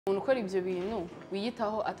umuntu ukora ibyo bintu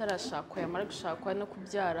wiyitaho atarashakwa yamara gushakwa no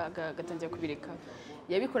kubyara agatangira kubireka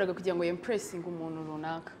yabikoraga kugira ngo impressing umuntu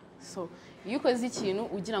runaka. So iyo ukoze ikintu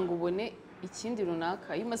ugira ngo ubone ikindi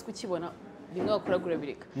runaka iyo umaze kukibona bimwe wakoragura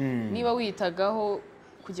bireka. Niba wiyitagaho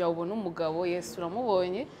kugira ubone umugabo Yesu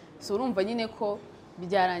uramubonye, so urumva nyine ko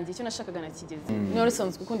byarangiye icyo nashakaga nakigeze. Niyo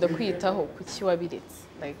usanzwe ukunda kwiyitaho kuki wabiretse,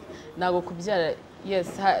 like nago kubyara.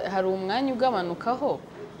 Yes, hari umwanya ugabanukaho,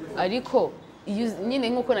 ariko nyine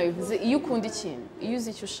nkuko nabivuze, iyo ukunda ikintu, iyo uzi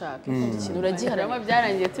icyo ushaka, ukunda ikintu uragiharama.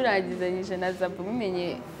 Byarangiye turagizanyije na Zaba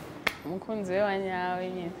mumenye umukunzi we wanyawe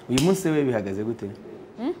nyine. Uyu munsi we bihagaze gute?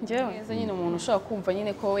 Njyewe neza nyine umuntu ushaka kumva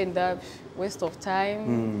nyine ko wenda waste of time,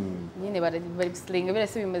 nyine bari slinga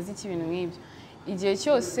birase bimaze iki bintu nk'ibyo. Igihe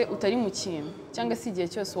cyose utari mu kintu cyangwa se igihe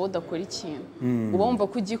cyose wowe udakora ikintu uba wumva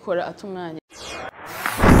ko ugikora atumwanya.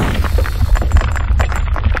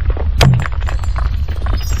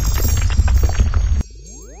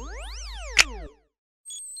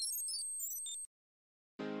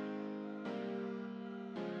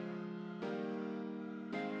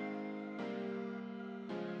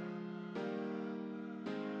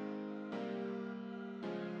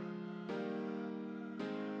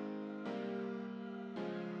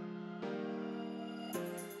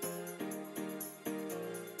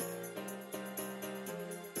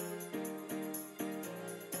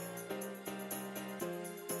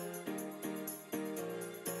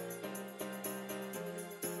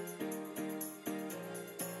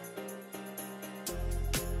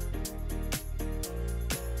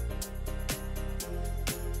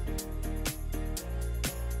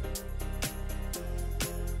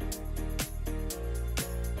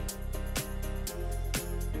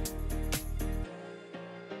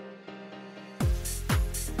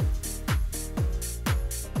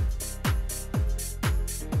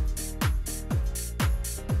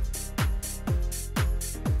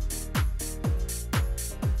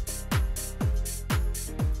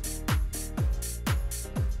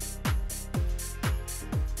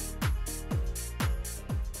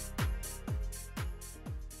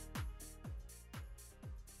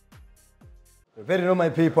 Very know my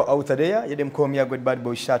people out there. You them come here good bad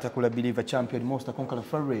boy shot, a believer, champion, monster, conqueror,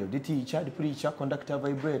 for real. The teacher, the preacher, conductor,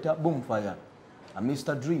 vibrator, boom fire. And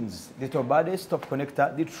Mr. Dreams, the top baddest, top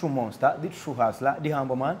connector, the true monster, the true hustler, the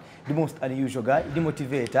humble man, the most unusual guy, the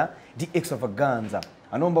motivator, the extravaganza.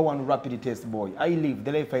 A #1 rapid test boy. I live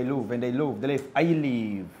the life I love and I love the life I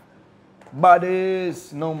live.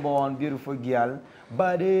 Baddest #1 beautiful girl.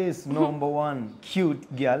 Baddest #1 cute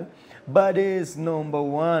girl. Baddest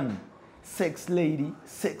 #1 sex lady,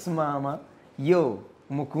 sex mama, yo,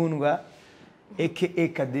 Mukundwa, aka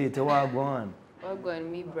Cadette, wagwan. Wagwan,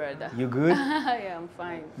 me brother. You good? Yeah, I'm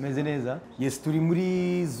fine. Meze neza? Yes, turi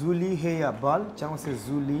muri Zuli Hair Ball, cyangwa se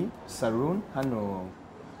Zuli Saloon, hano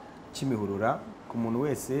Kimihurura. Ku muntu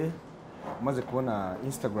wese umaze kubona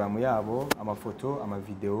Instagram yabo, amafoto,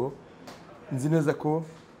 amavideo, nzi neza ko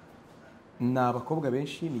ni abakobwa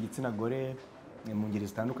benshi, ni igitsina gore mu ngeri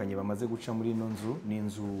zitandukanye bamaze guca muri ino nzu. Ni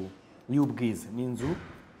inzu y'ubwiza, ni inzu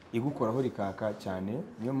igukoraho rikaka cyane.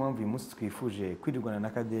 Niyo mpamvu uyu munsi twifuje kwirirwana na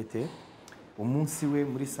Cadette. Umunsi we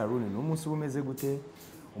muri salon ni umunsi umeze gute?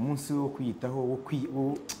 Umunsi wo kwiyitaho,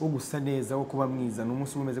 wo gusa neza, wo kuba mwiza, ni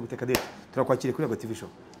umunsi umeze gute Cadette? Turakwakiriye kuri YAGO TV show.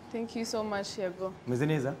 Thank you so much, YAGO. Meze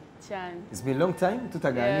neza? Cyane. It's been a long time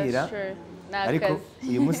tutaganira. Yeah, sure. Ariko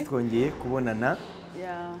uyu munsi twongeye kubonana.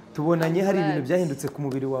 Yeah. Tubonanye hari ibintu byahindutse ku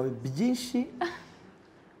mubiri wawe byinshi.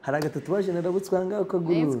 Hari agatatuwaje narabutswanga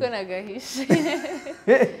ukaguru. Nitwe nagahishe.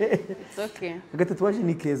 It's okay. Agatatuwaje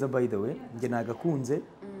ni keza by the way. Nge nagakunze.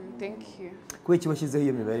 Thank you. Kuko kibashyizeho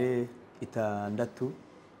iyo mibare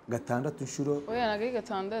 6 inshuro. Oya nagari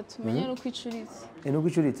 6 menye nuko icuritse. Nuko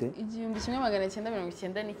icuritse?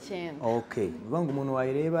 1999. Okay. Bivuga umuntu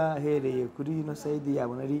wayireba ahereye kuri ino side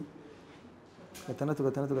yabona ari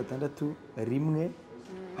 6 rimwe.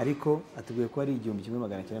 Ariko atubwiye ko ari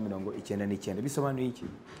 1999. Bisobanuye iki?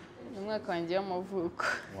 Umwaka wanjye w'amavuko.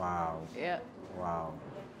 Wow. Yeah. Wow.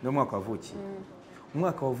 No mwaka wavuki.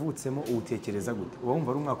 Umwaka wavutsemo utekereza gute? Uba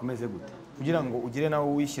wumva ari umwaka umeze gute? Kugira ngo ugire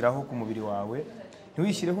nawo wishyiraho ku mubiri wawe,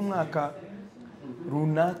 ntiwishireho umwaka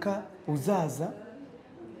runaka uzaza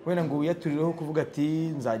wenda ngo uyaturireho kuvuga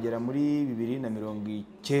ati nzagera muri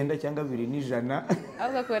 2090 cyangwa 2100.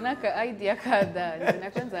 Ahubwo ko naka idea kada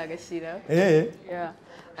nako nzagashyira. Yeah.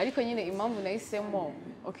 Ariko nyine impamvu nahisemo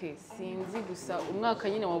okay sinzi gusa umwaka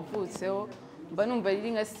nyine wavutseho mba numva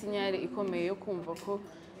riri nka sinyale ikomeye yo kumva ko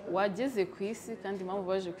wageze ku isi kandi impamvu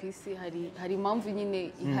baje ku isi hari impamvu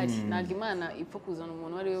nyine ihari. Ntabwo Imana ipfa kuzana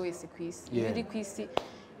umuntu wari we wese ku isi. Ibiri ku isi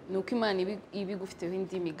nuko Imana ibigufiteho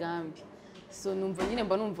indi migambi. so numva nyine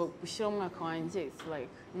mba numva gushyira umwaka wanjye it's like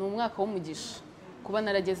ni umwaka w'umugisha kuba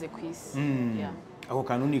narageze ku isi. Ako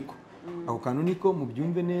kantu niko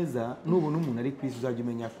mubyumve neza nubona umuntu ari ku isi uzajya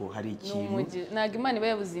umenya ko hari ikintu ntabwo Imana iba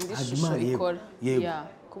yabuze indi shusho ikora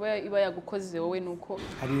kuba iba yagukoze wowe nuko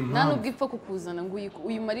nta nubwo ipfa kukuzana ngo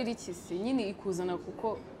uyimarire iki se, nyine ikuzana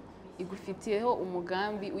kuko igufitiyeho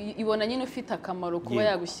umugambi, ibona nyine ufite akamaro kuba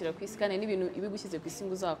yagushyira ku isi kandi n'ibintu ibigushyize ku isi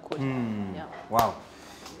ngo uzakore. Wow,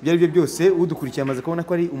 ibyo ari byo byose udukurikiye amaze kubona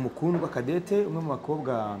ko ari umukundwa Cadette, umwe mu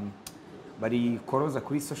bakobwa bari koroza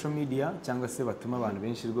kuri social media cyangwa se batuma abantu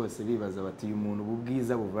benshi rwose bibaza bati uyu muntu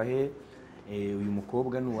ubwiza buva he, uyu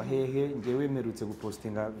mukobwa ni uwa hehe. Njyewe mperutse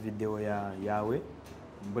gupostinga video yawe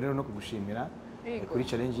mbonera no kugushimira kuri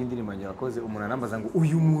challenge y'indirimbo yanjye wakoze, umuntu arambaza ngo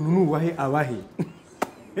uyu muntu ni uwahe abahe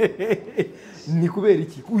ni kubera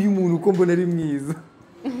iki uyu muntu uko mbona ari mwiza.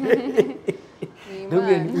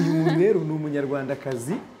 Uyu muntu rero ni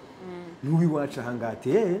umunyarwandakazi n'uwiwacu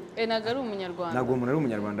ahangate ntabwo ari umunyarwanda, ntabwo umuntu ari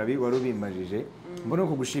umunyarwanda wari ubimbajije. Mbona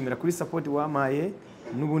kugushimira kuri support wamaye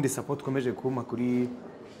n'ubundi support ukomeje kumpa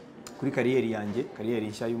kuri kariyeri yanjye, kariyeri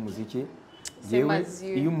nshya y'umuziki. Yewe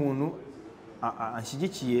iyo umuntu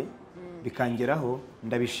anshyigikiye bikangeraho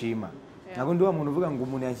ndabishima, ntabwo ndi wa muntu uvuga ngo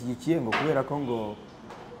umuntu yanshyigikiye ngo kubera ko ngo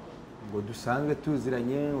dusanzwe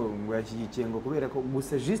tuziranye, ngo yashyigikiye ngo kubera ko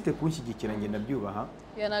gusa juste kunshyigikira ngenda byubaha.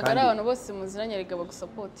 Ntabwo ari abantu bose muziranye rega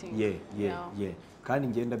bagusapotinga. Kandi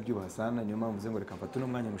ngenda byubaha sana, niyo mpamvu ngo reka mfate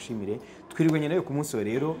n'umwanya mushimire. Twirirwanye nayo ku munsi wa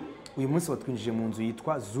rero, uyu munsi watwinjije mu nzu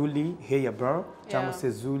yitwa Zuli Hair Bar cyangwa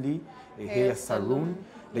se Zuli Hair Salon.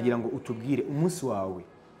 Ndagira ngo utubwire umunsi wawe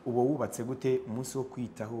uba wubatse gute, umunsi wo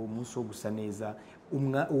kwitaho, umunsi wo gusa neza,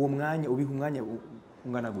 uwo mwanya ubiha umwanya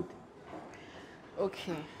ungana gute?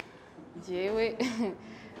 Okay, jewe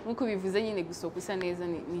nkuko bivuze nyine gusohoka usa neza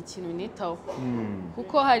ni ikintu nitaho,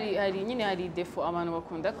 kuko hari defo abantu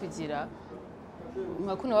bakunda kugira,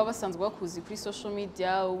 nkakuno baba basanzwe bakuzi kuri social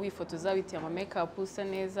media wifotoza witiye ama makeup usa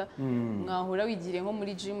neza, mwahura wigiriye nko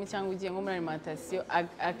muri gym cyangwa ugiye nko muri alimentation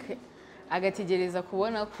agategereza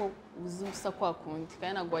kubona ko uzusa kwa kundi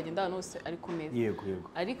kandi ntabwo wagenda ahantu hose ari ku meza.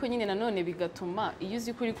 Ariko nyine nanone bigatuma iyo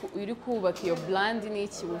uzi ko uri kubaka iyo brand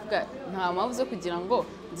n'iki uvuga nta mpamvu zo kugira ngo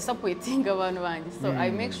disappointing abantu banjye, so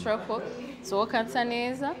I make sure ko sohoka nsa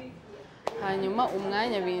neza, hanyuma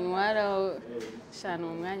umwanya bintwara shana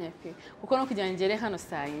umwanya pe, kuko no kugira ngere hano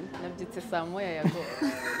saa yine nabyutse saa moya yago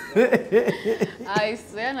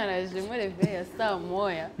swear naraje muri reveil ya saa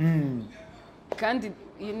moya, kandi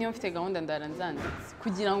niyo mfite gahunda ndaranzanditse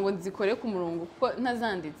kugira ngo nzikore ku murongo, kuko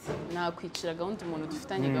ntazanditse nakwicira gahunda umuntu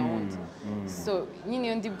dufitanye gahunda. So nyine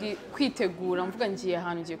iyo ndi kwitegura mvuga ngiye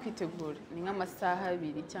ahantu ngiye kwitegura ni nk'amasaha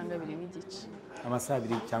 2 cyangwa 2 n'igice. Amasaha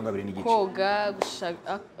 2 cyangwa 2 n'igice. Koga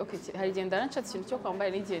gushaka hari igihe ndaranshatse ikintu cyo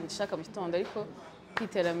kwambara n'igihe ndishaka mu gitondo, ariko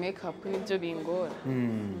kwitera makeup nibyo bingora.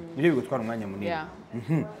 Nibyo bigutwara umwanya munini.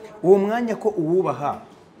 Uwo mwanya ko uwubaha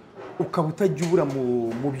ukaba utajya ubura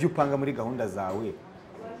mu byo upanga muri gahunda zawe,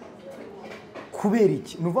 kubera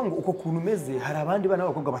iki? Nuvuga ngo uko kuntu umeze hari abandi bana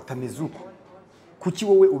b'abakobwa batameze uko, kuki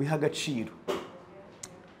wowe ubiha agaciro?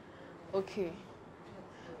 Okay,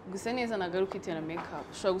 gusa neza nagaru kwitera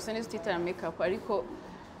makeup, ushobora gusa neza utitera makeup, ariko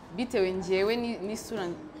bitewe njyewe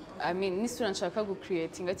n'isura nshaka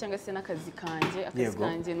gucreatinga cyangwa se n'akazi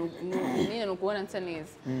kanjye, nyine no kubona nsa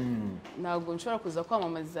neza. Ntabwo nshobora kuza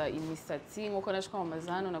kwamamaza imisatsi nkuko naje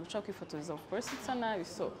kwamamaza hano, ntabwo nshobora kwifotoza of course nsa nabi,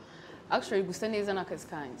 so actually gusa neza n'akazi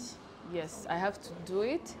kanjye. Yes, I have to do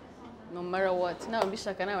it no matter what. Nawe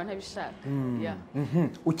mbishaka nawe ntabishaka.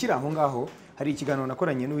 Ukiri aho ngaho hari ikiganiro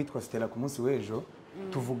nakoranye n'uwitwa Stella ku munsi w'ejo,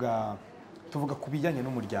 tuvuga ku bijyanye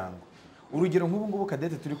n'umuryango. Urugero nk'ubu ngubu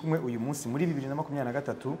Cadette turi kumwe uyu munsi muri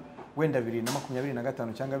 2023, wenda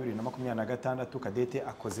 2025 cyangwa 2026 Cadette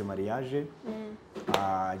akoze mariage,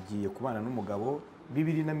 agiye kubana n'umugabo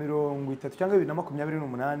 2030 cyangwa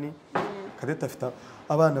 2028 Cadette afite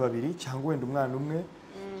abana 2 cyangwa wenda umwana umwe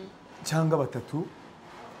cyangwa 3.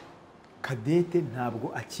 Cadette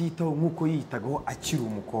ntabwo akitaho nkuko yitagaho akiri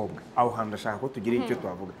umukobwa. Aho hantu ndashaka ko tugira icyo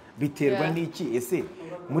twavuga. Biterwa n'iki? Ese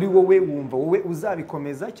muri wowe wumva wowe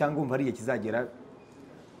uzabikomeza cyangwa umva ari igihe kizagera?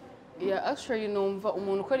 Actually numva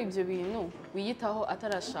umuntu ukora ibyo bintu wiyitaho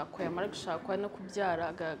atarashakwa, yamara gushakwa no kubyara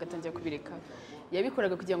agatangira kubireka,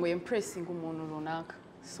 yabikoraga kugira ngo impressing umuntu runaka.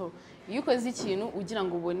 So iyo ukoze ikintu ugira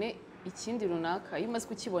ngo ubone ikindi runaka, iyo umaze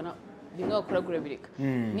kukibona bimwe wakoragura bireka.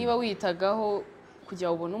 Niba wiyitagaho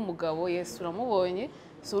kugira ubone umugabo, yes uramubonye,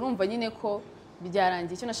 so urumva nyine ko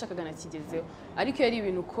byarangiye icyo nashakaga nakigezeho. Ariko iyo ari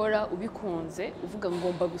ibintu ukora ubikunze, uvuga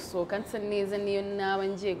ngomba gusohoka nsa neza, niyo naba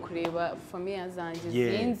ngiye kureba famille zanjye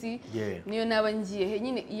zinzi, niyo naba ngiye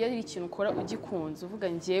nyine, iyo ari ikintu ukora ugikunze, uvuga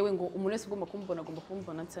ngiyewe ngo umuntu wese ugomba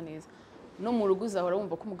kumbona nsa neza, no mu rugo uzahora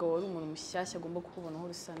wumva ko umugabo wari umuntu mushyashya agomba kukubonaho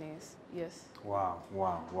rusa neza. Yes.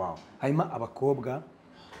 Wow. Hanyuma abakobwa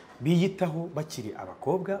biyitaho bakiri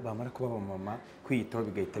abakobwa bamara kuba abamama kwiyitaho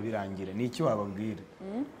bigahita birangira, ni iki wababwira?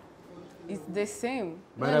 It's the same.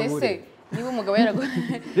 Barabure.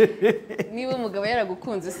 Niba umugabo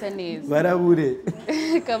yaragukunze usa neza. Barabure.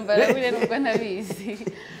 Kambarabure nubwo ntabizi.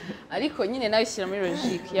 Ariko nyine nawe shyira muri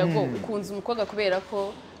logique yago ukunze umukobwa kubera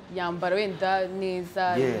ko yambara wenda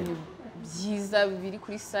neza, ibintu byiza biri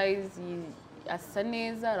kuri size, asa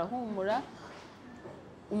neza, arahumura,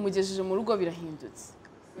 umugejeje mu rugo birahindutse.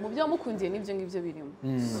 Mu byo wamukundiye n'ibyo ngibyo birimo.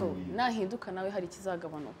 So nahinduka nawe hari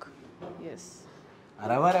ikizagabanuka. Yes.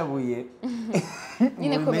 Arabarabuye.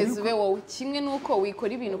 Nyine komeza ube wowe, kimwe nuko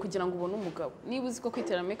wikora ibintu kugira ngo ubone umugabo. Niba uzi ko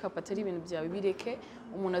kwitera makeup atari ibintu byawe, bireke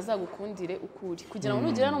umuntu azagukundire ukuri kugira ngo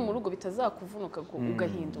nugera no mu rugo bitazakuvunuka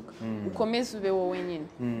ugahinduka. Ukomeze ube wowe nyine.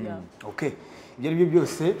 Okay. Ibyo ari byo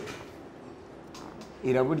byose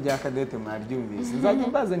irabu rya Cadette mwaryumvise. Nzajya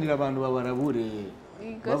mbazanira abantu babarabure.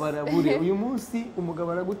 Uyu munsi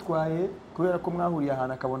umugabo aragutwaye kubera ko mwahuriye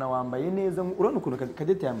ahantu akabona wambaye neza. Urabona ukuntu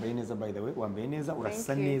Cadette yambaye neza, by the way, wambaye neza,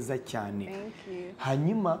 urasa neza cyane.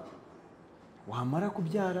 Hanyuma wamara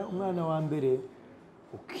kubyara umwana wa mbere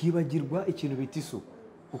ukibagirwa ikintu bita isuku,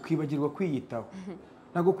 ukibagirwa kwiyitaho.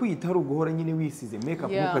 Nago kwiyitaho uguhora nyine wisize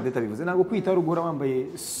makeup nk'uko Cadette abivuze, nago kwiyitaho uguhora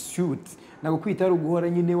wambaye suit, nago kwiyitaho uguhora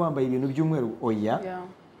nyine wambaye ibintu by'umweru. Oya,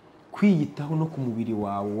 kwiyitaho no ku mubiri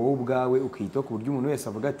wawe wowe ubwawe ukiyitaho ku buryo umuntu wese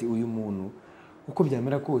avuga ati uyu muntu uko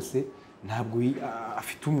byamera kose ntabwo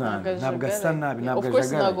afite umwana, ntabwo asa nabi, ntabwo ajagara. Of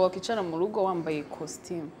course ntabwo wakicara mu rugo wambaye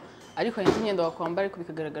costume, ariko hari imyenda wakwambara ariko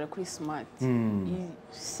bikagaragara kuri smart,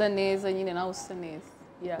 isa neza nyine nawe usa neza.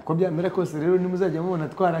 Uko byamera kose rero nimuzajya mubona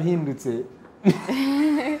twarahindutse.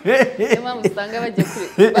 Niyo mpamvu usanga bajya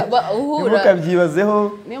uhura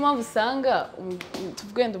mukabyibazeho. Niyo mpamvu usanga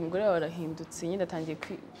tuvugenda umugore wawe arahindutse nyine atangiye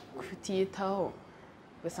kwitiyitaho,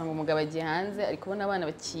 ugasanga umugabo agiye hanze ari kubona abana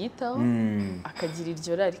bakiyitaho akagira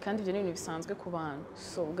iryo rari, kandi ibyo ni ibintu bisanzwe ku bantu.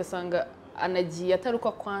 So ugasanga anagiye atari uko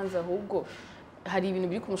akwanza, ahubwo hari ibintu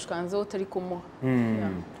biri kumushukanzaho utari kumuha.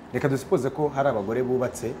 Reka dusipoze ko hari abagore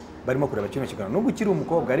bubatse barimo kureba kino kiganiro, nubwo ukiri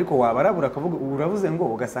umukobwa ariko wabarabura akavuga uravuze ngo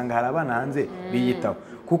ugasanga hari abana hanze biyitaho,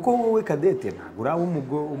 kuko wowe Cadette ntabwo uri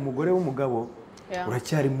umugore w'umugabo,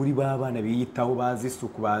 uracyari muri ba bana biyitaho, bazi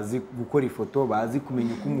isuku, bazi gukora ifoto, bazi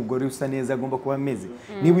kumenya uko umugore usa neza agomba kuba ameze.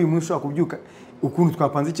 Niba uyu munsi ushobora kubyuka ukuntu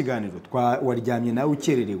twapanze ikiganiro waryamye nawe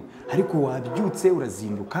ukererewe, ariko wabyutse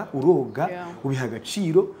urazinduka uroga ubiha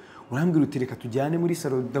agaciro, urambwira uti reka tujyane muri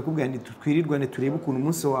salo, ndakubwira nti twirirwane turebe ukuntu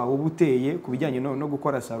umunsi wawe ubuteye ku bijyanye no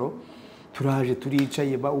gukora salo. Turaje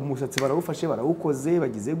turicaye, umusatsi barawufashe barawukoze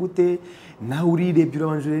bagize gute, nawe urirebye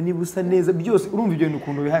urabanjure niba usa neza, byose urumva ibyo bintu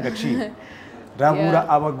ukuntu biha agaciro. Rabura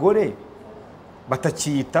abagore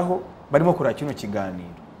batakiyitaho barimo kureba kino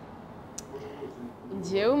kiganiro.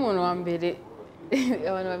 Ngewe umuntu wa mbere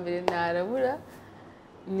abantu ba mbere narabura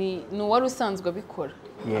ni uwari usanzwe abikora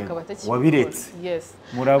akaba atakibikora. Wabiretse. Yes.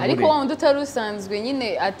 Ariko wundi utari usanzwe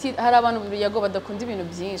nyine ati hari abantu yago badakunda ibintu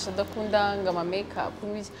byinshi, adakunda ngama makeup,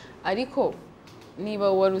 ariko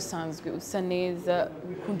niba wari usanzwe usa neza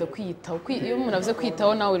ukunda kwiyitaho, iyo umuntu avuze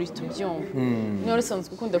kwiyitaho nawe uri tubyumva. Niba wari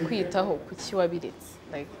usanzwe ukunda kwiyitaho kuki wabiretse?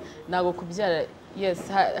 Like nago kubyara, yes,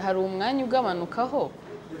 hari umwanya ugabanukaho,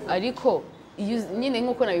 ariko nyine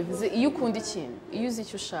nkuko nabivuze, iyo ukunda ikintu, iyo uzi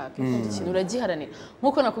icyo ushaka, ukunda ikintu uragiharanira.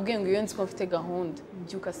 Nkuko nakubwiye ngo iyo nzi ko mfite gahunda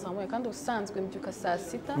mbyuka saa moya, kandi usanzwe mbyuka saa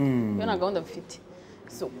sita, iyo nta gahunda mfite.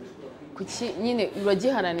 So kuki nyine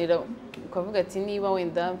uragiharanira, ukavuga ati niba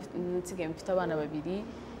wenda nsigaye mfite abana babiri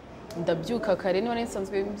ndabyuka kare, niba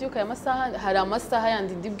nsanzwe mbyuka aya masaha, hari amasaha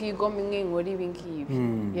yandi ndi bwigome mwe nkora ibi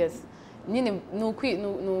ngibi. Yes, nyine ni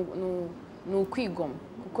ukwigoma,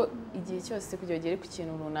 kuko igihe cyose kugira ugere ku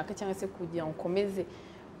kintu runaka cyangwa se kugira ngo ukomeze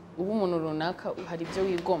uba umuntu runaka hari ibyo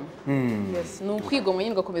wigoma. Yes, ni ukwigoma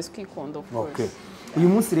nyine ugakomeza ukikunda. Okay. Uyu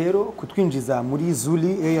munsi rero kutwinjiza muri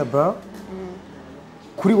Zuli Air Bar,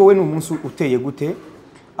 kuri wowe ni umunsi uteye gute?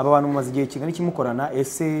 Aba bantu mumaze igihe kingana kimukorana,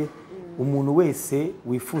 ese umuntu wese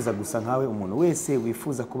wifuza gusa nkawe, umuntu wese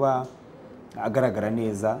wifuza kuba agaragara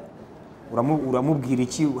neza, uramubwira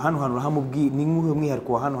iki? Hano urahamubwira ni nk'uhe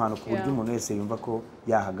mwihariko wa hano ku buryo umuntu wese yumva ko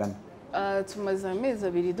yahagana? Tumaze amezi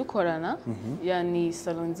 2 dukorana, yani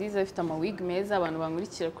salon nziza ifite amawig meza, abantu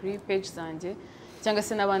bankurikira kuri page zanjye cyangwa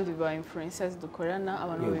se n'abandi ba influencers dukorana,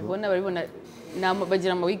 abantu babibona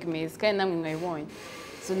bagira amawig meza kandi namwe mwayibonye.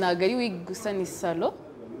 So ntabwo ari wig gusa, ni salon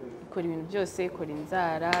ikora ibintu byose, ikora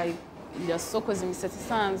inzara, irasokoza imisatsi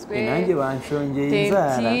isanzwe, nanjye banshongeye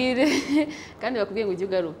inzara kandi bakubwiye ngo ujye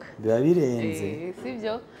ugaruka. Biba birenze.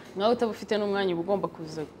 Sibyo? Mwawe utabufite n'umwanya uba ugomba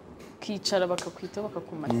kuza ukicara bakakwitaho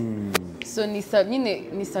bakakumara so ni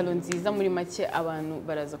salo nziza muri make abantu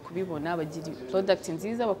baraza kubibona bagira product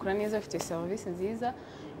nziza bakora neza bafite service nziza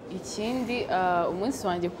ikindi umunsi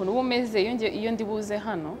wanjye ukuntu uba umeze iyo ndi buze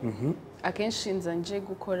hano akenshi nza nje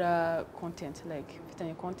gukora content like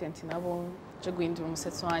mfitanye content nabo nje guhindura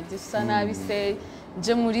umusatsi wanjye usa nabi se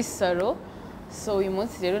nje muri salo so uyu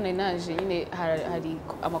munsi rero nari naje nyine hari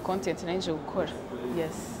ama content nari nje gukora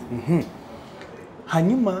yes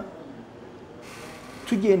hanyuma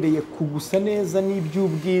tugendeye ku gusa neza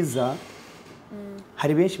n'iby'ubwiza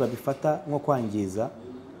hari benshi babifata nko kwangiza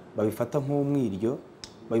babifata nk'umwiryo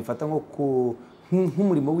babifata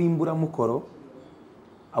nk'umurimo w'imburamukoro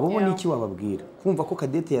abo n'iki wababwira kumva ko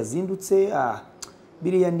Cadette yazindutse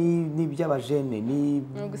biriya ni by'abajene ni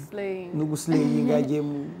n'uguslayinga agiye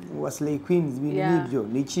wa slay queens n'ibyo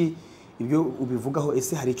niki ibyo ubivugaho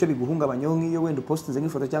ese hari icyo biguhungabanyaho nk'iyo wenda upostinze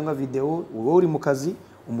nk'ifoto cyangwa video wowe uri mu kazi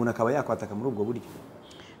umuntu akaba yakwataka muri ubwo buryo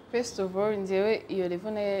first of all njyewe iyo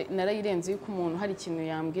level narayirenze yuko umuntu hari ikintu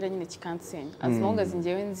yambwira nyine kikansenya as long as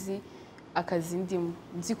njyewe nzi akazi ndimo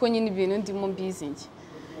nzi ko nyine ibintu ndimo mbizi njye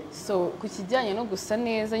so ku kijyanye no gusa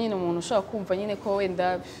neza nyine umuntu ushaka kumva nyine ko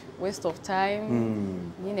wenda waste of time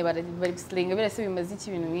nyine bari slayinga birase bimaze iki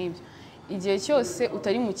ibintu nk'ibyo igihe cyose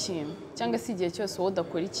utari mu kintu cyangwa se igihe cyose wowe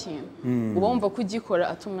udakora ikintu uba wumva ko ugikora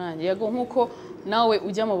atumwanya yago nkuko nawe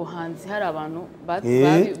ujya mu buhanzi hari abantu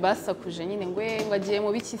basakuje nyine ngo agiye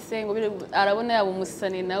mu biki se ngo arabona yaba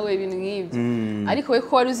umusane nawe ibintu nk'ibyo ariko we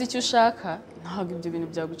ko wari uzi icyo ushaka ntabwo ibyo bintu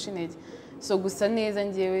byaguca intege so gusa neza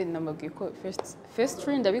njyewe namabwiye ko first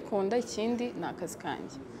ndabikunda ikindi ni akazi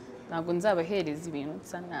kanjye ntabwo nzabahereza ibintu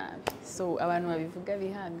nsa nabi so abantu babivuga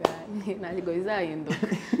bihangane ntabwo bizahinduka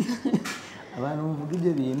abantu bavuga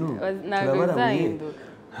ibyo bintu ntabwo bizahinduka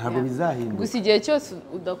ntabwo bizahinduka gusa igihe cyose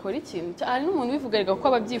udakora ikintu hari n'umuntu ubivuga ko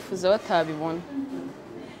ababyifuza batabibona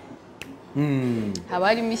haba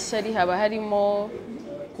harimo ishyari haba harimo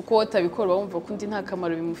kuko utabikora wumva ko undi nta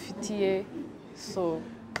kamaro bimufitiye so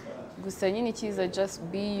gusa nyine icyiza just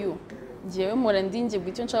be you njyewe mpora ndingibwa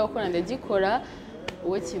icyo nshaka gukora ndagikora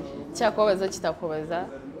uwo cyakubabaza kitakubaza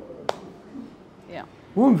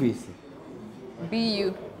wumvise be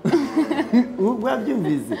you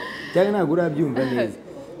wabyumvise cyangwa ntabwo urabyumva neza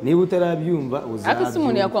niba utarabyumva uzabyumva ariko si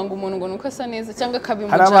umuntu yakwanga umuntu ngo nuko asa neza cyangwa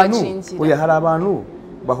akabimujagingira hari abantu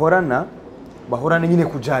bahorana nyine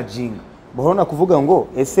kujajinga bahorana kuvuga ngo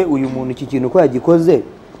ese uyu muntu iki kintu ko yagikoze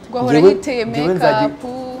gwahora yiteye makeup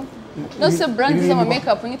nose brand z'ama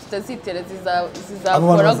makeup ni tutazitera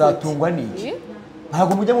zizakora bazatungwa niki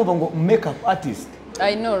ntabwo mujya muva ngo makeup artist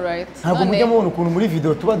I know right ntabwo mujya mubona ukuntu muri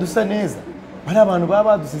video tuba dusa neza bari abantu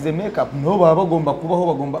baba badusize makeup no baba bagomba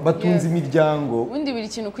kubaho batunze imiryango undi biri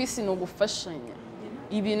kintu kwisi no gufashanya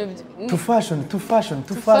ibintu to fashion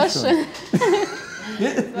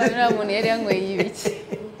bari umuntu yari yanyweye ibiki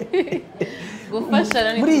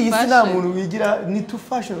gufashana ni muri iyi si nta muntu wigira ni to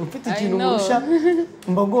fashion ufite ikintu murusha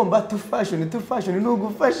mba ngomba to fashion no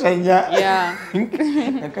gufashanya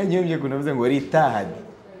akanyemye kunavuze ngo ritahadi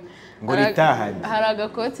hari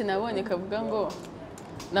agakoti nabonye kavuga ngo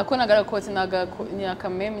nako nagarakoti ni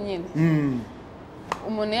akameme nyine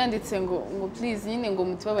umuntu yanditse ngo please nyine ngo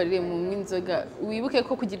mutubabarire mu inzoga wibuke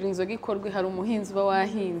ko kugira inzoga ikorwe hari umuhinzi uba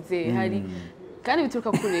wahinze hari kandi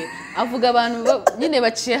bituruka kure avuga abantu nyine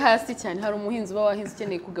baciye hasi cyane hari umuhinzi uba wahinze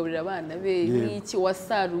ukeneye kugaburira abana be n'iki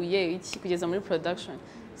wasaruye iki kugeza muri production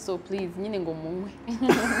so please nyine ngo munywe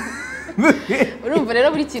urumva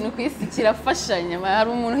rero buri kintu ku isi kirafashanya hari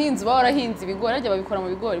umuntu uhinzi uba warahinze ibigori ajya babikora mu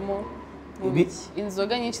bigori mu biki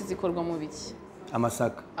inzoga nyinshi zikorwa mu biki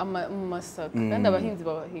amasaka mu masaka kandi abahinzi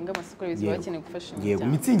bahinga amasaka bizi bakeneye gufasha yego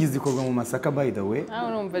mitsingi zikorwa mu masaka by the way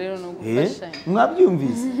urumva rero no gufashanya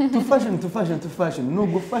mwabyumvise to fashion no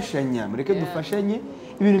gufashanya mureke dufashanye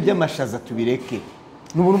ibintu by'amashaza tubireke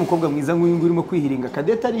n'ubu n'umukobwa mwiza nk'uyu urimo kwihiringa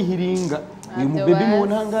Cadette arihiringa uyu mubebe mu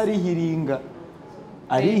ntanga arihiringa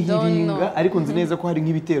ariko nzi neza ko hari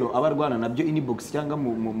nk'ibitero abarwana nabyo inbox cyangwa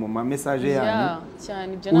mu message yanyu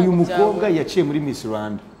uyu mukobwa yaciye muri Miss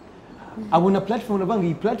Rwanda abona platform nabanga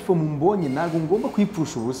iyi platform mbonye nago ngomba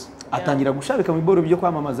kwipfusha ubusa atangira gushabika mu biboro byo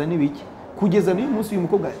kwamamaza n'ibiki kugeza n'uyu munsi uyu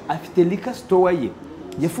mukobwa afite liquor store ye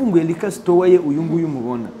yafunguye liquor store ye uyu nguyu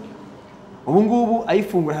mubona ubu ngubu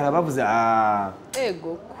ayifungura hari abavuze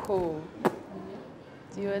ego ko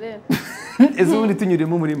diore ezo ubundi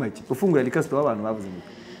tunyurimo muri make ufungura liquor store abantu bavuze ngo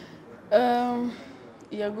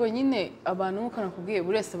yago nyine abantu uko nakubwiye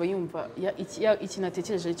buri wese aba yumva iki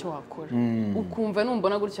natekereje icyo wakora ukumva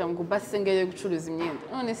numbona gutya ngo base ngeye gucuruza imyenda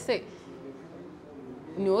none se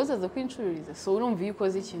ni wowe uzaza kwincururiza so urumva iyo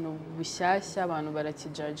ukoze ikintu bushyashya abantu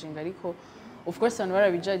barakijajinga ariko of course abantu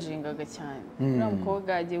barabijudgingaga cyane uriya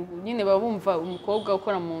mukobwa nyine baba bumva umukobwa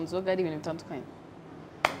ukora mu nzoga ari ibintu bitandukanye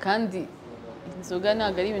kandi inzoga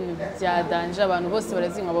ntabwo ari ibintu byadanje abantu bose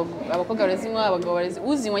barazinywa abakobwa barazinywa abagabo barazinywa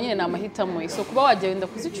uzinywa nyine ni amahitamo so kuba wagenda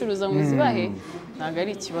kuzicuruza ngo uzibahe ntabwo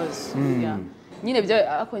ari ikibazo nyine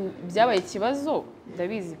byabaye ikibazo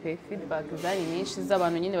ndabizi pe feedback zari nyinshi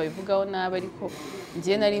z'abantu nyine babivugaho nabi ariko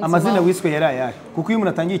ngiye nari nzi amazina wiswe yari ayahe kuko iyo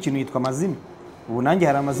umuntu atangiye ikintu yitwa amazina ubu nanjye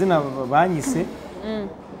hari amazina banyise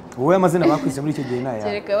wowe amazina bakwise muri icyo gihe nayahe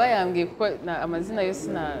kereka bayambwiye kuko amazina yose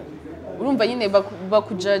urumva nyine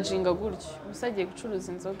bakujudginga gutyo usagiye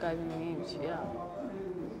gucuruza inzoga ibintu nk'ibyo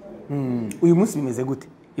uyu munsi bimeze gute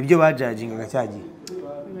ibyo bajudgingaga cyagiye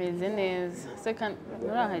bimeze neza second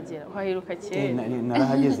nurahagera uhaheruka kera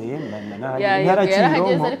narahageze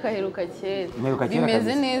yarahageze ariko aheruka kera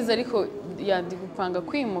bimeze neza ariko yandi gupanga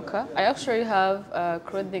kwimuka I actually have a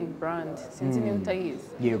clothing brand sinzi niba utayizi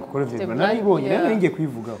yego clothing brand naribonye nari ngiye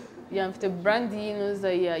kuyivugaho mfite brand y'inoza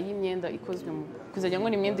y'imyenda ikozwe mu kuzajya ngo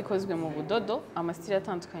ni imyenda ikozwe mu budodo amasitiri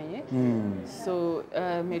atandukanye so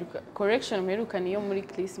correction mperuka niyo muri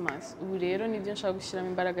Christmas ubu rero nibyo nshaka gushyiramo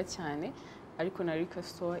imbaraga cyane ariko na Rika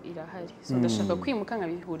store irahari so ndashaka kwimuka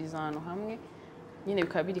nkabihuriza ahantu hamwe nyine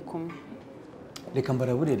bikaba biri kumwe reka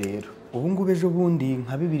mbarabure rero ubu ngubu ejo bundi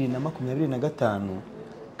nka 2025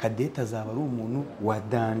 Cadette azaba ari umuntu wa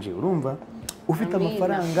danger urumva ufite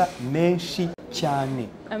amafaranga menshi cyane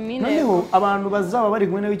noneho abantu bazaba bari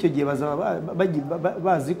kumwe nawe icyo gihe bazaba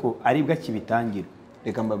bazi ko aribwa kibitangira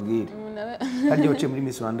reka mbabwire kandi uciye muri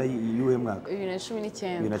Miss Rwanda y'uwe mwaka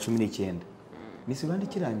 2019 Miss Rwanda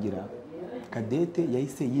ikirangira Cadette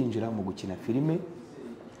yahise yinjira mu gukina filime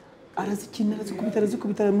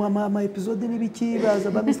arazikubita ama episode n'ibiki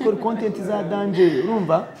baza ba Miss content za danger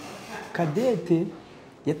urumva Cadette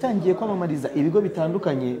yatangiye kwamamariza ibigo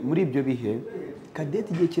bitandukanye muri ibyo bihe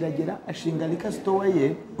Cadette igihe kiragera ashinga Rika store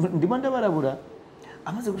ye ndimo ndabarabura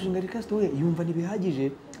amaze gushinga Rika store ye yumva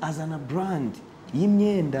ntibihagije azana brand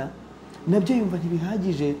y'imyenda nabyo yumva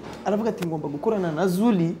ntibihagije aravuga ati ngomba gukorana na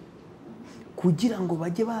Zuli kugira ngo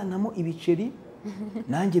bajye banamo ibiceri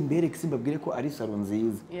nanjye mbereke simbabwire ko ari salo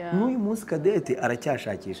nziza n'uyu munsi Cadette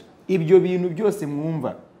aracyashakisha ibyo bintu byose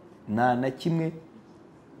mwumva na kimwe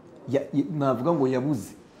navuga ngo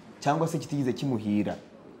yabuze cyangwa se kitigize kimuhira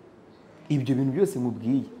ibyo bintu byose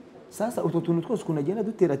mubwiye sasa utwo tuntu twose kunagenda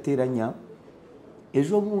duterateranya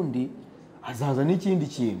ejo bundi azaza n'ikindi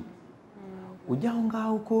kintu ujya aho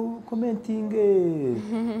ngaho ko commenting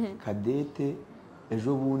Cadette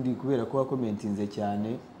ejo bundi kubera ko wakomentinze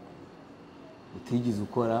cyane utigize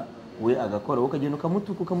ukora we agakora ukagenda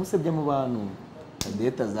ukamutuka ukamusebya mu bantu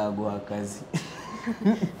Cadette azaguha akazi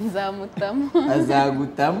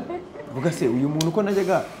azagutamo vuga se uyu muntu ko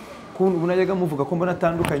najyaga muvuga ko mbona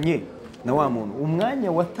atandukanye na wa muntu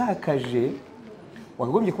umwanya watakaje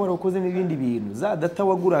wakagombye kuba warakozemo ibindi bintu za data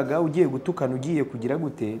waguraga ugiye gutukana ugiye kugira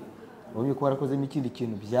gute wagombye kuba warakozemo ikindi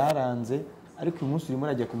kintu byaranze ariko uyu munsi urimo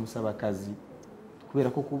urajya kumusaba akazi kubera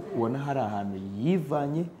ko ubona hari ahantu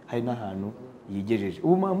yivanye hari n'ahantu yigejeje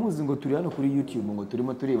ubu mamuzi ngo turi hano kuri YouTube ngo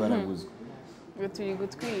turimo turibaraguzwa ngo turi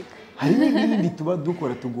gutwika hari n'ibindi tuba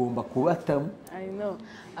dukora tugomba kubatamo I know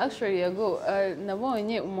actually yago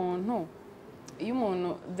nabonye umuntu iyo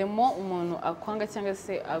umuntu the more umuntu akwanga cyangwa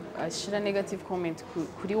se ashira negative comment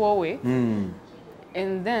kuri wowe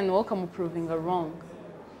and then wowe ukamuprovinga wrong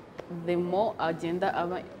the more agenda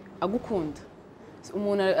aba agukunda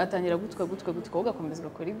umuntu atangira gutwa ugakomeza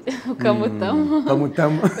gukora ibyo ukamutamo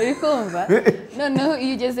uri kumva noneho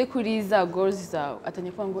iyo ugeze kuri za goals zawe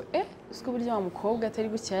atangira kuvuga ngo usko buryo wa mukobwa atari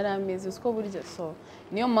gutya yari ameze usko buryo so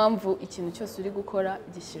niyo mpamvu ikintu cyose uri gukora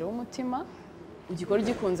gishyiraho umutima ugikora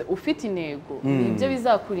ugikunze ufite intego nibyo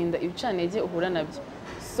bizakurinda ibicanege uhura nabyo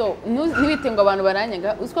so ntibite ngo abantu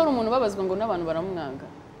baranyanga usko ari umuntu babazwa ngo n'abantu baramwanga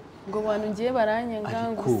ngo abantu ngiye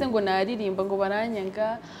baranyanga ngo se ngo naririmba ngo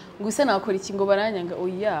baranyanga ngo se nakora iki ngo baranyanga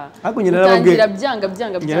oya utangira byanga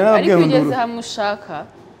ariko ugeze hamwe ushaka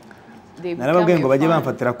narababwiye ngo bajye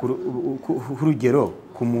bamfatira urugero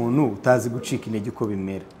ku muntu utazi gucika intege uko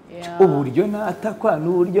bimera uburyo natakwa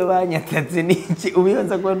n'uburyo banyatatse n'iki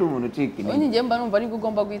ubibanza kuba n'umuntu ucika intege ngiye mba numva ariko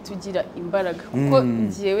ugomba guhita ugira imbaraga kuko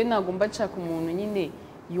ngiyewe nagomba nshaka umuntu nyine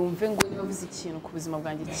yumve ngo yavuze ikintu ku buzima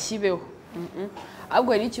bwanjye kibeho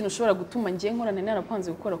ahubwo hari ikintu ushobora gutuma ngiye nkorana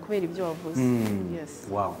narapanze gukora kubera ibyo wavuze yes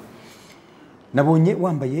wow nabonye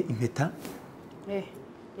wambaye impeta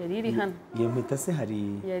yari iri hano iyo mpeta se hari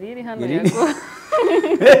yari iri hano yago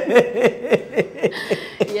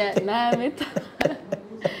na mpeta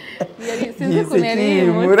yari sinzi ukuntu yari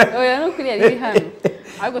iri oya no kuri yari iri hano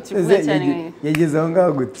ahubwo turi kuvuga cyane yageze aho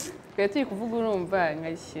ngaho gute twe turi kuvuga urumva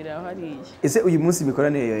nkashyiraho hariya. Ese uyu munsi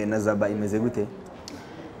imikoranire yawe na Zaba imeze gute?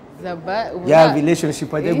 Zaba ya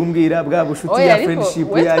relationship ajya gumbwira bwa bushuti ya friendship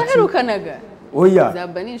yacu. Oya, twaherukanaga. Oya.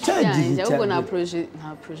 Zaba ni inshuti yanjye ahubwo nta projet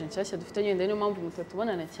nshyashya dufite nyine niyo mpamvu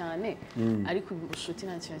mutatubonana cyane ariko ubushuti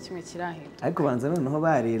nta kintu kimwe kirahinduka. Ariko banza noneho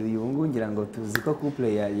barereye ubu ngubu ngira ngo tuzi ko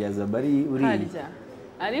couple ya Zaba ari uri.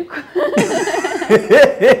 Ariko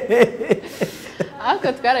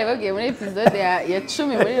Aka twarababwiye muri episode ya 10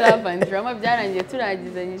 muri Love and Drama byarangiye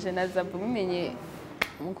turagizanyije na Zaba mumenye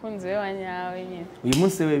umukunzi we wanyawe nyine. Uyu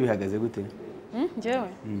munsi we bihagaze gute? Njyewe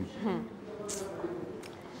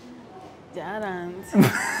byaranze.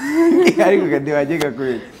 Ariko Cadette wajyaga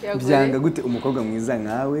kure byanga gute umukobwa mwiza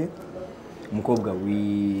nkawe, umukobwa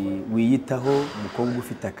wiyitaho, umukobwa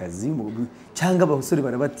ufite akazi cyangwa abasore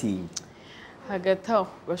barabatinya? Hagati aho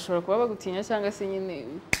bashobora kuba bagutinya cyangwa se nyine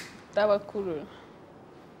tabakurura.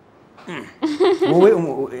 Wowe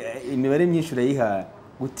imibare myinshi urayiha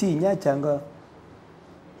gutinya cyangwa?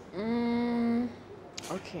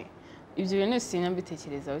 Okay, ibyo bintu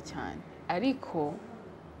sinyambitekerezaho cyane ariko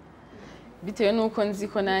bitewe nuko nzi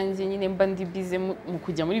ko nanjye nyine mba ndi bize mu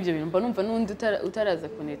kujya muri ibyo bintu mba numva n'undi utaraza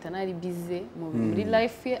kuneta nari bize muri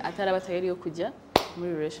life ye ataraba atari yo kujya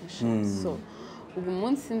muri relationship. So ubu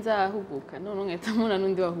munsi nzahuguka none nkahita mbona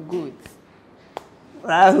n'undi wahugutse.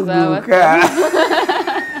 Ahuguka.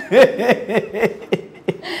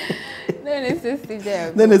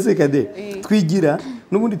 None se Cadette twigira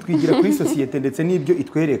n'ubundi twigira kuri societe ndetse n'ibyo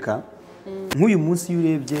itwereka nk'uyu munsi iyo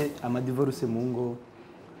urebye amadivorce mu ngo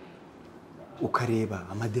ukareba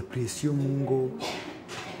amadepression mu ngo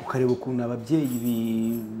ukareba ukuntu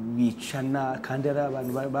ababyeyi bicana kandi ari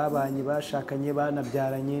abantu babanye bashakanye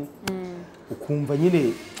banabyaranye ukumva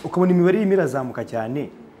nyine ukabona imibare irimo irazamuka cyane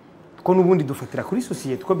ko n'ubundi dufatira kuri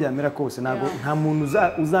societe ko byamera kose nta muntu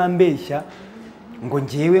uzambeshya ngo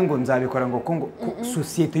ngewe ngo nzabikora ngo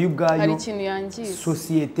societe y'ubwayo hari ikintu yangiza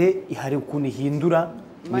societe ihari ukuntu ihindura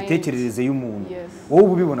imitekerereze y'umuntu. Wowe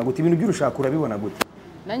ubibona gute ibintu by'urushaka urabibona gute?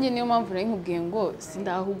 Nanjye niyo mpamvu nari nkubwiye ngo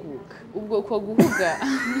sindahuguka. Ubwo uko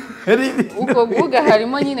guhuga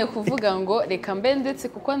harimo nyine kuvuga ngo reka mbe ndetse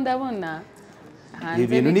kuko ndabona hanze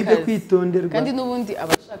ibintu nibyo kwitonderwa kandi n'ubundi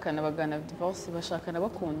abashakana bagana divorce bashakana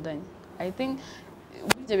bakundanye. I think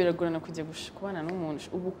burya biragorana kujya kubana n'umuntu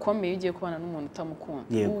ubukomeye ugiye kubana n'umuntu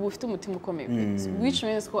utamukunda. Ubu ufite umutima ukomeye which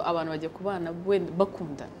means ko abantu bajya kubana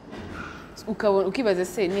bakundana ukabona ukibaza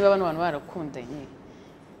se niba abantu barakundanye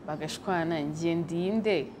bagashwana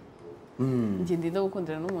ngende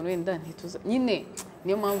gukundana n'umuntu wenda ntituza nyine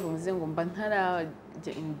niyo mpamvu mvuze ngo mba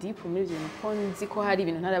ntarajya in deep muri ibyo bintu ko nzi ko hari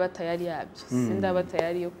ibintu ntaraba tayari yabyo sindaba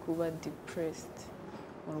tayari yo kuba depressed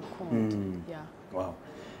mu rukundo. Wow.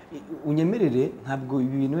 Unyemerere ntabwo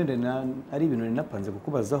ibi bintu wenda ari ibintu napanze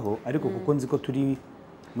kukubazaho ariko kuko nzi ko turi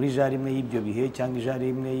muri jari imwe y'ibyo bihe cyangwa ijari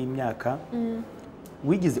imwe y'imyaka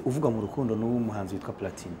wigeze uvuga mu rukundo n'umuhanzi witwa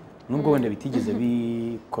Platini nubwo wenda bitigeze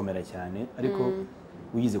bikomera cyane ariko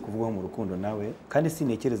wigeze kuvugaho mu rukundo nawe kandi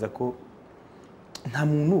sinekereza ko nta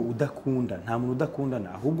muntu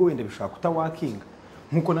udakundana ahubwo wenda bishaka kutawakinga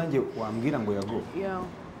nkuko nanjye wambwira ngo yago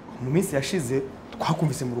mu minsi yashize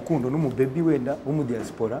twakumvise mu rukundo n'umubebi wenda wo mu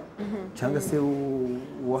diaspora cyangwa se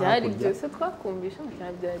wo hakurya. Byari byo se twakumvisha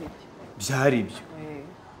cyane byari byo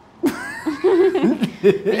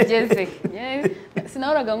bigeze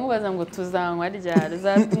sinahoraga nkubaza ngo tuzanywa ryari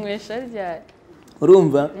zatunywesha ryari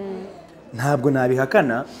urumva ntabwo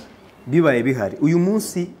nabihakana bibaye bihari uyu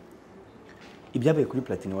munsi ibyabaye kuri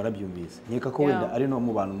Platini warabyumvise nkeka ko wenda ari no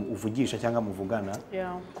mu bantu uvugisha cyangwa muvugana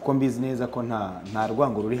kuko mbizi neza ko nta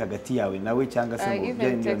rwango ruri hagati yawe nawe cyangwa se ngo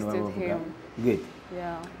byende bavuga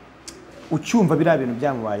ucyumva biriya bintu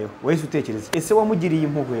byamubayeho wese utekereza ese wamugiriye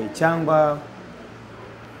impuhwe cyangwa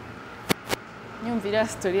nyumvira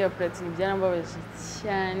story ya Platini byarambabaje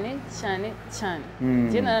cyane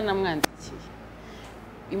njye naranamwandikiye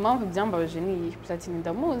impamvu byambabaje ni iyi Platini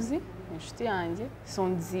ndamuzi inshuti yanjye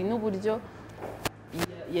sonzi n'uburyo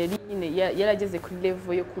yarageze kuri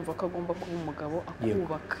level yo kumva ko agomba kuba umugabo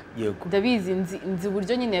akubaka ndabizi nzi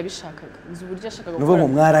uburyo nyine yabishakaga nzi uburyo yashakaga gukora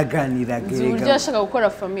mwaraganiraga nzi uburyo yashakaga gukora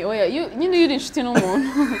family oya nyine yuri inshuti n'umuntu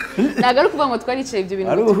ntago ari kuvuga ngo twaricaye ibyo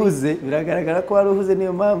bintu aruhuze biragaragara ko aruhuze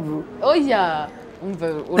niyo mpamvu oya umva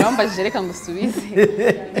urambajije reka ngusubize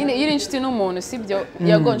nyine yuri inshuti n'umuntu sibyo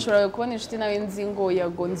yago nshobora kubona inshuti nawe nzi ngo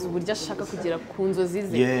yago nzi uburyo ashaka kugera ku nzozi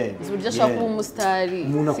ze nzi uburyo ashaka kuba umusitari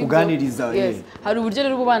umuntu akuganiriza hari uburyo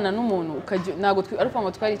rero ubana n'umuntu ntabwo ari ukuvuga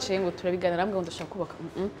ngo twaricaye ngo turabiganira ngo ndashaka kubaka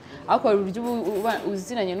ariko hari uburyo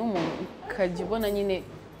uziranye n'umuntu ukajya ubona nyine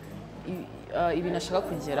ibintu ashaka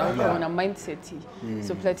kugeraho ukabona mindset ye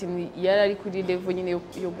so Platini yari ari kuri level nyine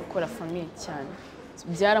yo gukora famille cyane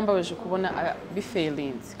byarambabaje kubona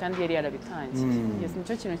bifailinze kandi yari yarabitangiye. Yes,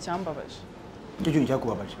 nicyo kintu cyambabaje. Icyo kintu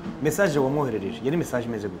cyakubabaje. Message wamwoherereje yari message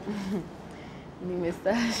imeze gute? Ni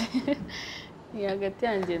message ni hagati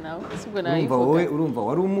yanjye nawe. Sibwo nayivuga. Wowe urumva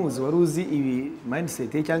wari umuzi wari uzi ibi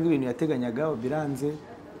mindset cyangwa ibintu yateganyaga biranze?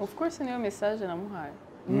 Of course niyo message namuhaye.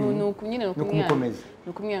 Nyine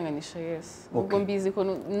nukumwihanganisha yes. Ubwo mbizi ko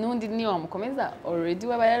nundi ni wamukomeza already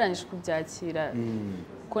waba yarangije kubyakira.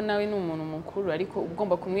 Ko nawe ni umuntu mukuru ariko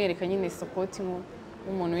ugomba kumwereka nyine support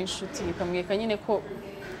nk'umuntu w'inshuti ukamwereka nyine ko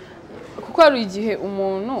kuko hari igihe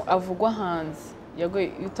umuntu avugwa hanze yago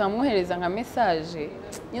utamwohereza nka message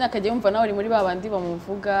nyine akajya yumva nawe ari muri babandi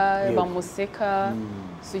bamuvuga bamuseka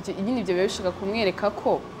so nyine ibyo bishaka kumwereka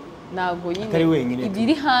ko nago nyine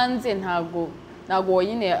ibiri hanze ntago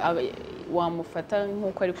nyine wamufata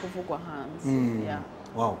nk'uko ari kuvugwa hanze.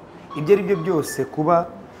 Wow, ibyo ari byo byose kuba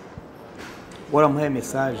waramuhaye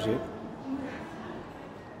message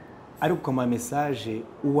ari ukoma message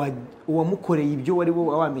uwamukoreye ibyo wari wo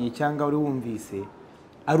wamenye cyangwa wari wumvise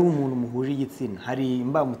ari umuntu muhuje igitsina hari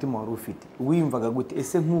imba mutima wari ufite wiyumvaga gute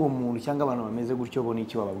ese nk'uwo muntu cyangwa abantu bameze gutyo bona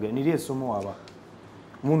iki wababwira ni somo waba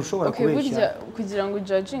umuntu ushobora kubeshya kugira ngo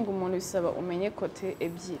judging umuntu bisaba umenye kote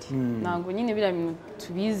ebyiri ntago nyine bira bintu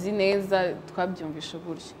tubizi neza twabyumvisha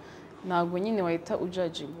gutyo ntago nyine wahita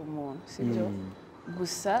ujudging umuntu sibyo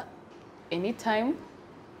gusa anytime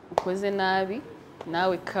ukoze nabi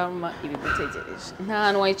nawe karma ibigutegereje nta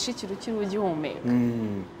hantu wayicikira ukiri ugihumeka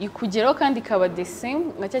ikugeraho kandi ikaba the same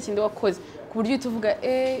nka cya kindi wakoze ku buryo tuvuga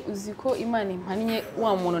uzi ko Imana impannye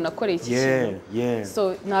wa muntu nakoreye iki kintu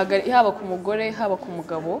so haba ku mugore haba ku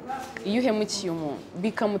mugabo iyo uhemukiye umuntu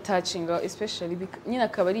bikamutacinga especially nyine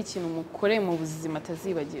akaba ari ikintu mukoreye mu buzima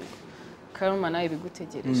atazibagirwa karma nawe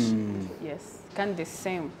ibigutegereje yes kandi the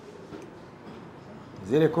same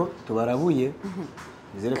zere ko tubarabuye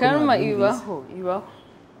karma ibaho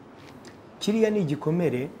kiriya ni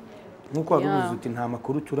igikomere nkuko warubuze uti nta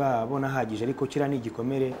makuru turabona hagije ariko kiriya ni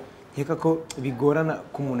igikomere nkeka ko bigorana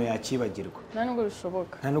ku muntu yakibagirwa nta nubwo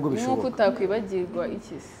bishoboka nkuko utakwibagirwa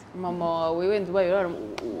ikisi mama wawe wenda ubaye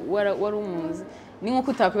wari umuzi ni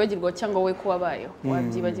nkuko utakwibagirwa cyangwa wowe ko wabayeho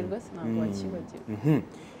wabyibagirwa ntabwo wakibagirwa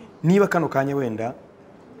niba kano kanya wenda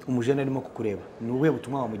umujene arimo kukureba ni ubuhe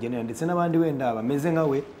butumwa wamugenera ndetse n'abandi wenda bameze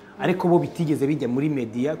nkawe ariko bo bitigeze bijya muri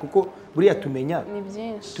media kuko buriya tumenya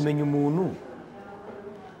umuntu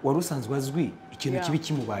wari usanzwe azwi ikintu kibi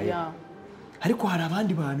kimubaye ariko hari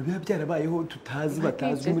abandi bantu biba byarabayeho tutazi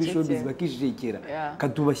batazi muri showbiz bakishikira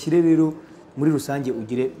katubashyire rero muri rusange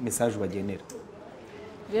ugire message bagenera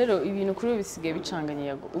rero ibintu kuri bisigaye bicanganye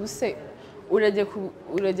yago ubuse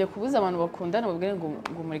urajya kubuza abantu bakundana babwire ngo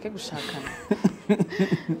mureke gushakana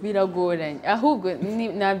biragoranye ahubwo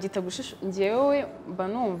nabyita gushisha ngewe mba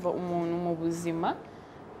numva umuntu mu buzima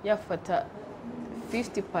yafata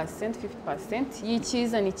 50%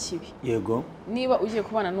 y'icyiza n'ikibi yego niba ugiye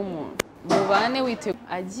kubana n'umuntu mubane wite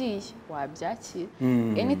agiye wabyakira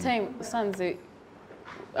anytime usanze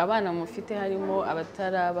abana mufite harimo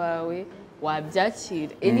abatarabawe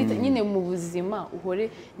wabyakira nyine mu buzima uhore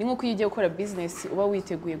ni nko ugiye gukora business uba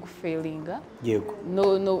witeguye gufailinga yego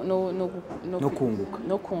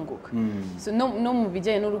no kunguka so no mu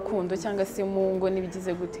bijyanye n'urukundo cyangwa se mu ngo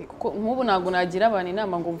nibigize gute kuko nk'ubu ntago nagira abantu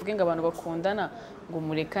inama ngo mvuge ngo abantu bakundana ngo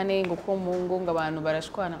murekane ngo ko mu ngo ngo abantu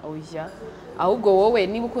barashwana oya ahubwo wowe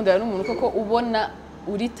niba ukundana n'umuntu koko ubona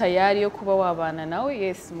uri tayari yo kuba wabana nawe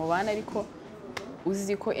yes mubana ariko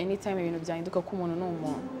uzi ko anytime ibintu byahinduka ko umuntu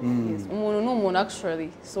n'umuntu yes umuntu n'umuntu actually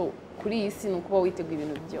so kuri iyi si nukuba witeguye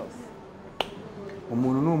ibintu byose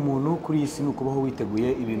umuntu n'umuntu kuri iyi si nukubaho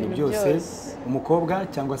witeguye ibintu byose umukobwa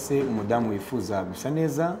cyangwa se umudamu wifuza gusa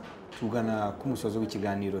neza tugana ku musozo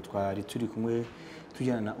w'ikiganiro twari turi kumwe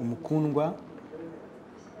tujyana umukundwa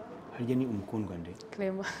harya ni umukundwa nde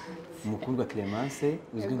umukundwa Clemence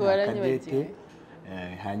uzwi nka Cadette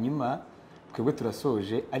hanyuma twebwe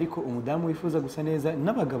turasoje ariko umudamu wifuza gusa neza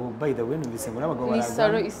n'abagabo by the way numvise ngo n'abagabo baraza ni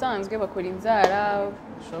salo isanzwe bakora inzara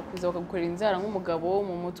ushobora kuza bakagukora inzara nk'umugabo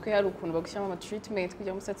mu mutwe hari ukuntu bagushyiramo ama treatment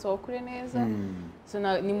kugira ngo umusatsi wawe ukure neza so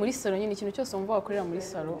ni muri salo nyine ikintu cyose wumva wakorera muri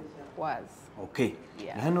salo wazi okay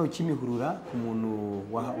hano Kimihurura ku muntu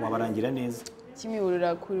wabarangira neza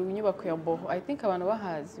Kimihurura ku nyubako ya Boho I think abantu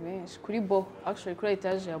bahazi benshi kuri Boho actually kuri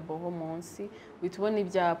etage ya Boho munsi bitubona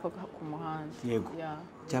ibyapa ku muhanda yego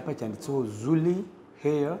cyapa cyanditseho Zuli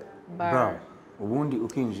Hair Bar ubundi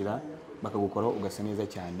ukinjira bakagukoraho ugasa neza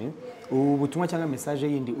cyane ubu butumwa cyangwa message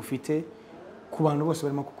yindi ufite ku bantu bose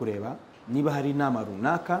barimo kukureba niba hari inama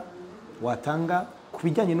runaka watanga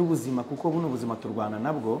kubijyanye n'ubuzima kuko buno buzima turwana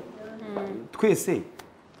nabwo twese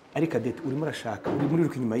ariko Cadette urimo urashaka urimo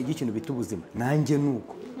uriruka inyuma y'ikintu bita ubuzima nanjye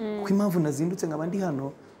nuko kuko impamvu nazindutse nkaba ndi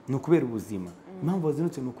hano ni ukubera ubuzima impamvu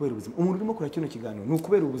wazindutse ni ukubera ubuzima umuntu urimo kora kino kiganiro ni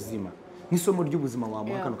ukubera ubuzima nk'isomo ry'ubuzima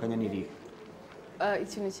wamuha kano kanya nirihe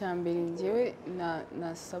ikintu cya mbere njyewe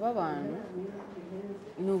nasaba abantu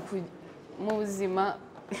ni mu buzima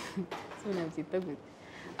sinabyita gute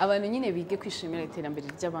abantu nyine bige kwishimira iterambere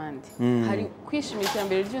ry'abandi hari kwishimira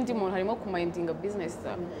iterambere ry'undi muntu harimo kumindinga business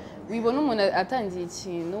wibona umuntu atangiye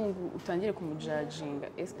ikintu ngo utangire kumujajinga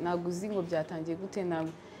ntabwo uzi ngo byatangiye gute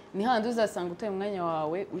ni handi uzasanga utaye umwanya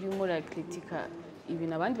wawe urimo urakritika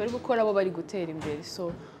ibintu abandi bari gukora bo bari gutera imbere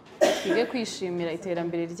so twige kwishimira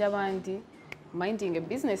iterambere ry'abandi minding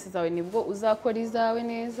business zawe nibwo uzakora izawe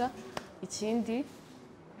neza ikindi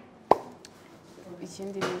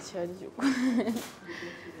ni icyaryo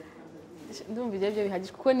ndumva ibyo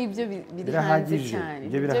bihagije kuko nibyo biri hanze cyane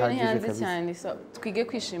biri hanze cyane so twige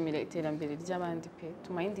kwishimira iterambere ry'abandi pe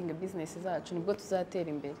tuminding business zacu nibwo tuzatera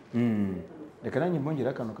imbere reka nanjye mbongera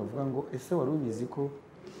akantu kavuga ngo ese wari ubizi ko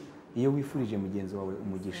iyo wifurije mugenzi wawe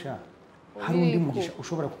umugisha hari undi mugisha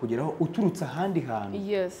ushobora kukugeraho uturutse ahandi hantu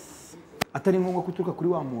yes atari ngombwa guturuka kuri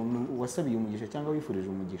wa muntu wasabiye umugisha cyangwa wifurije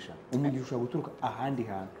umugisha ushobora guturuka ahandi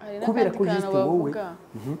hantu kubera ko juste wowe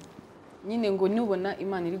nyine ngo nubona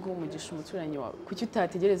Imana iri guha umugisha umuturanyi wawe kuki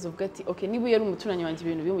utategereza uvuga ati okay niba yari umuturanyi wanjye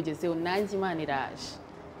ibintu bimugezeho nanjye Imana iraje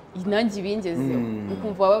nanjye ibingezeho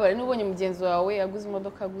ukumva wababara n'ubonye mugenzi wawe yaguze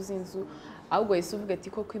imodoka aguze inzu ahubwo yese uvuga ati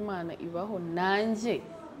koko Imana ibaho nanjye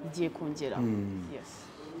igiye kongeraho yes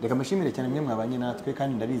reka mbashimire cyane mwe mwabanye natwe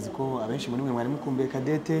kandi ndabizi ko abenshi muri mwe mwari mukumbuye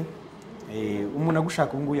Cadette umuntu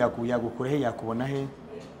agushaka ubu ngubu yagukura he yakubona he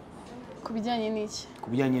kubijyanye n'iki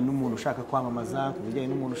kubijyanye n'umuntu ushaka kwamamaza kubijyanye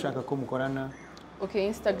n'umuntu ushaka ko mukorana okay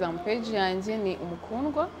Instagram page yanjye ni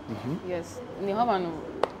umukundwa yes niho abantu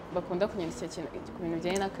bakunda kunyandikira ku bintu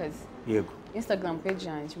bijyanye n'akazi yego Instagram page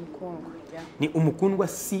yanjye umukundwa ni umukundwa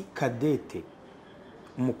si Cadette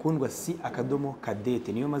umukundwa si akadomo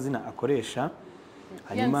Cadette niyo mazina akoresha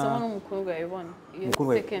hanyuma umukundwa yabona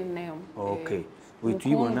second name okay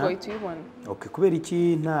uyitubona okay kubera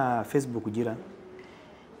iki nta Facebook ugira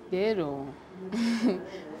rero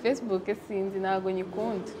Facebook sinzi nago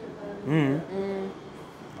nyikunda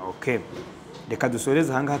okay reka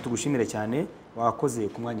dusoreze ahangaha tugushimire cyane wakoze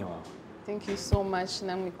ku mwanya wawe thank you so much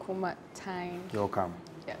namwe kuma time you're welcome